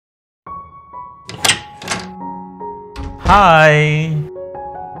Hi.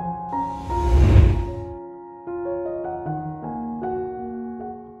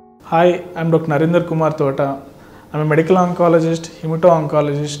 Hi, I'm Dr.Narender Kumar. I'm a medical oncologist,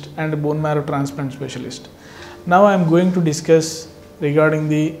 hemato-oncologist and bone marrow transplant specialist. Now I'm going to discuss regarding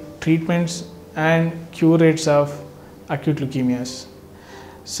the treatments and cure rates of acute leukemias.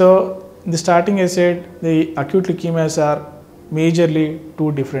 So in the starting I said the acute leukemias are majorly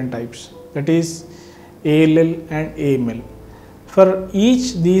two different types, that is ALL and AML. For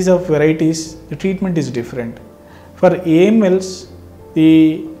each these of varieties the treatment is different. For AMLs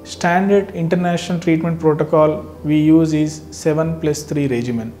the standard international treatment protocol we use is 7+3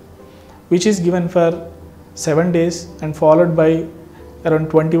 regimen, which is given for 7 days and followed by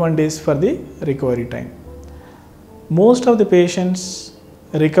around 21 days for the recovery time. Most of the patients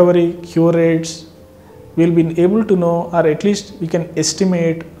recovery cure rates will be able to know, or at least we can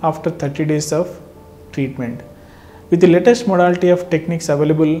estimate after 30 days of treatment. With the latest modality of techniques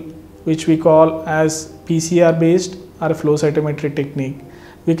available, which we call as PCR based or flow cytometry technique,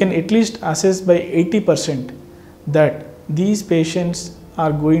 we can at least assess by 80% that these patients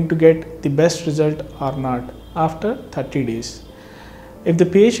are going to get the best result or not after 30 days. If the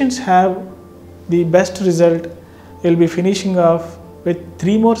patients have the best result, we will be finishing off with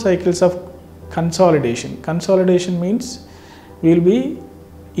 3 more cycles of consolidation. Consolidation means we will be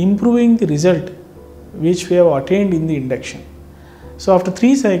improving the result which we have attained in the induction. So after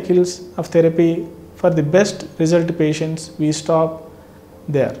 3 cycles of therapy, for the best result patients we stop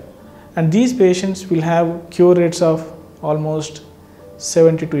there, and these patients will have cure rates of almost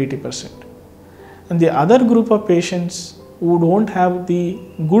 70 to 80%. And the other group of patients who don't have the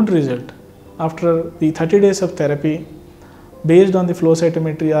good result after the 30 days of therapy based on the flow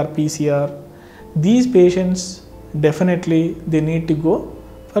cytometry or PCR, these patients definitely they need to go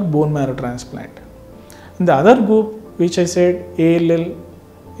for bone marrow transplant. And the other group which I said ALL,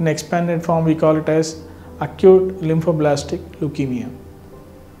 in expanded form we call it as acute lymphoblastic leukemia.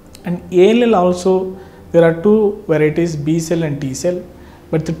 And ALL also there are 2 varieties, B cell and T cell,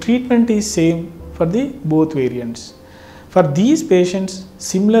 but the treatment is same for the both variants. For these patients,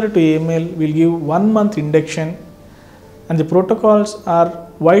 similar to AML, we will give 1 month induction, and the protocols are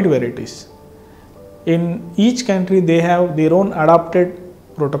wide varieties. In each country they have their own adapted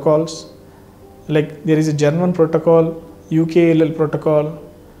protocols, like there is a German protocol, UK protocol,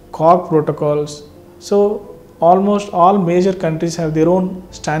 COG protocols. So almost all major countries have their own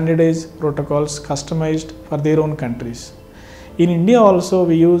standardized protocols customized for their own countries. In India also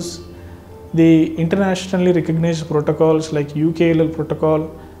we use the internationally recognized protocols like UK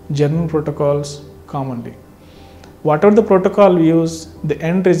protocol, German protocols commonly. Whatever the protocol we use, the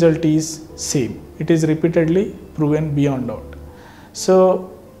end result is same. It is repeatedly proven beyond doubt. So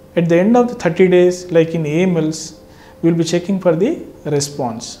at the end of the 30 days, like in AMLs, we will be checking for the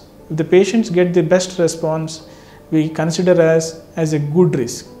response. If the patients get the best response, we consider as a good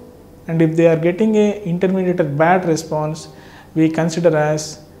risk. And if they are getting a intermediate or bad response, we consider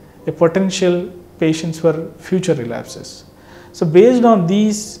as a potential patients for future relapses. So based on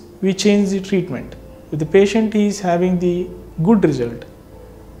these, we change the treatment. If the patient is having the good result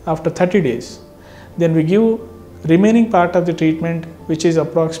after 30 days, then we give remaining part of the treatment, which is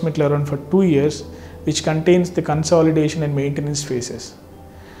approximately around for 2 years, which contains the consolidation and maintenance phases.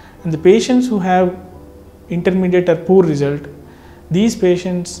 And the patients who have intermediate or poor result, these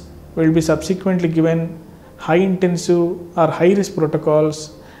patients will be subsequently given high intensive or high risk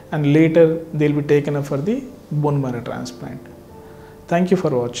protocols, and later they will be taken up for the bone marrow transplant. Thank you for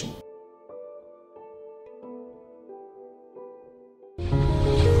watching.